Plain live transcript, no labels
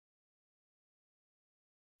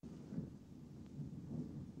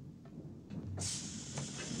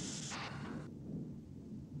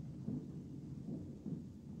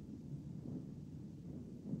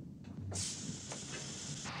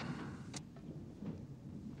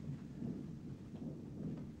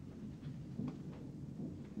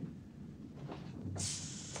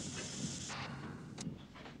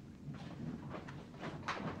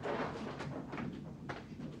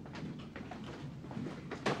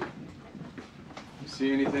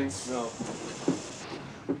See anything? No.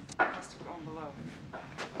 Must have gone below.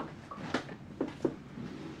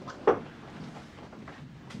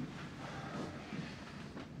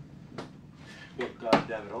 Look,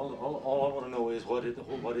 goddammit, all I want to know is what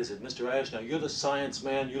is it? Mr. Ash, now you're the science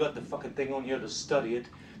man, you got the fucking thing on here to study it.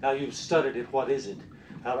 Now you've studied it, what is it?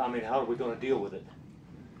 How are we going to deal with it?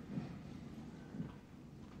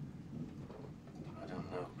 I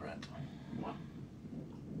don't know, Brett. Well,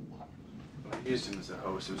 I used him as a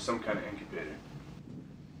host. It was some kind of incubator.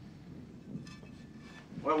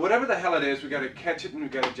 Well, whatever the hell it is, we got to catch it and we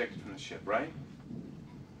got to eject it from the ship, right?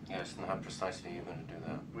 Yes, and how precisely are you going to do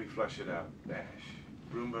that? We flush it out, Ash.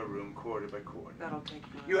 Room by room, quarter by quarter. That'll take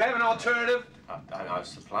time. You have an alternative? Our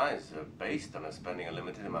supplies are based on us spending a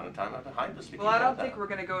limited amount of time out of hypersleep. Well, I don't think we're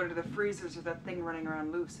going to go into the freezers with that thing running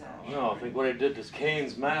around loose, Ash. No, I think what he did to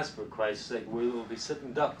Kane's mask, for Christ's sake. We'll be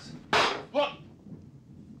sitting ducks. Look!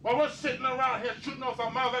 While we're sitting around here shooting off our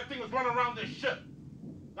mouths, that thing was running around this ship.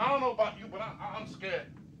 Now, I don't know about you, but I'm scared.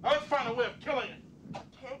 Now, let's find a way of killing it.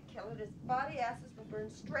 Can't kill it. His body asses will burn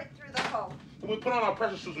straight through the hull. When we put on our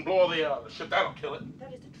pressure suits and blow all the air out of the ship, that'll kill it.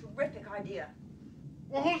 That is a terrific idea.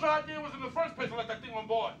 Well, whose idea was in the first place to let that thing on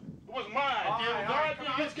board? It wasn't my idea. It was our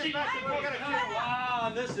idea. Let's get back to work.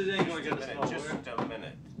 This ain't going to get us nowhere. Just a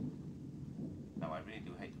minute. Now, I really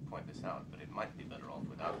do hate to point this out, but it might be better off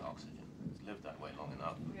without oxygen. It's lived that way long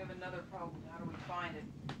enough. We have another problem. How do we find it?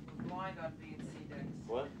 We're blind on B and C decks.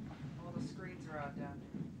 What? All the screens are out down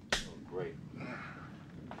there. Oh, great.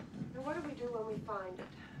 Now, what do we do when we find it?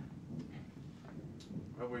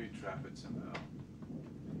 Where will you trap it somehow?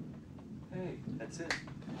 Hey, that's it.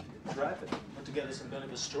 Trap it. Put together some kind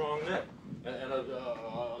of a strong net and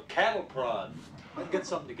a cattle prod. Let's get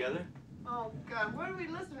something together. Oh, God, what are we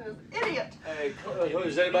listening to this idiot? Hey,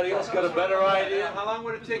 has anybody else got a better idea? How long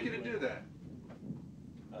would it take you to do that?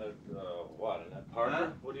 What, Parker?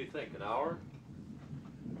 Huh? What do you think, an hour?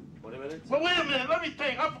 20 minutes? Well, wait a minute. Let me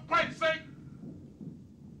think. For Christ's sake.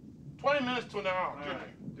 20 minutes to an hour. All right.